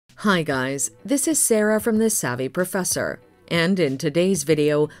Hi guys, this is Sarah from The Savvy Professor, and in today's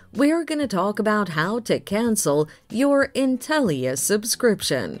video, we're going to talk about how to cancel your Intelius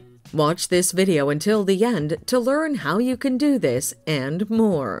subscription. Watch this video until the end to learn how you can do this and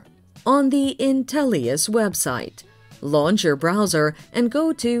more. On the Intelius website, launch your browser and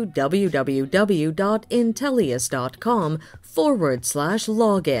go to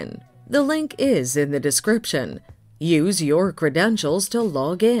www.intelius.com/login. The link is in the description. Use your credentials to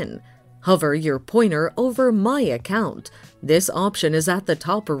log in. Hover your pointer over My Account. This option is at the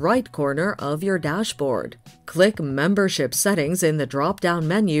top right corner of your dashboard. Click Membership Settings in the drop-down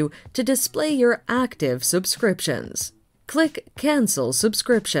menu to display your active subscriptions. Click Cancel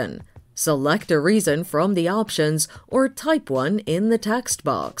Subscription. Select a reason from the options or type one in the text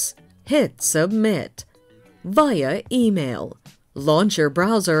box. Hit Submit. Via email. Launch your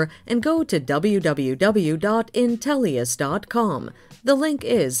browser and go to www.intelius.com. The link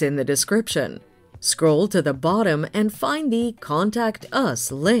is in the description. Scroll to the bottom and find the Contact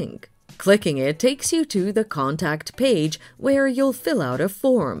Us link. Clicking it takes you to the contact page where you'll fill out a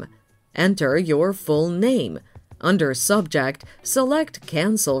form. Enter your full name. Under Subject, select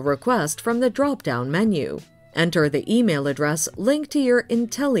Cancel Request from the drop-down menu. Enter the email address linked to your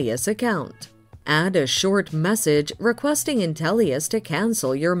Intelius account. Add a short message requesting Intelius to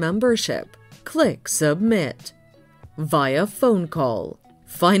cancel your membership. Click Submit. Via phone call.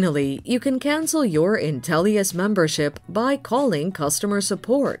 Finally, you can cancel your Intelius membership by calling customer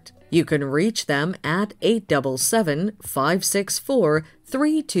support. You can reach them at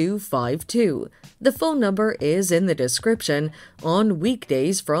 877-564-3252. The phone number is in the description on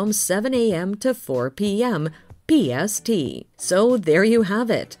weekdays from 7 a.m. to 4 p.m. PST. So there you have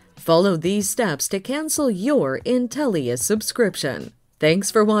it. Follow these steps to cancel your Intelius subscription. Thanks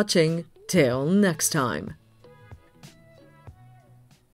for watching. Till next time.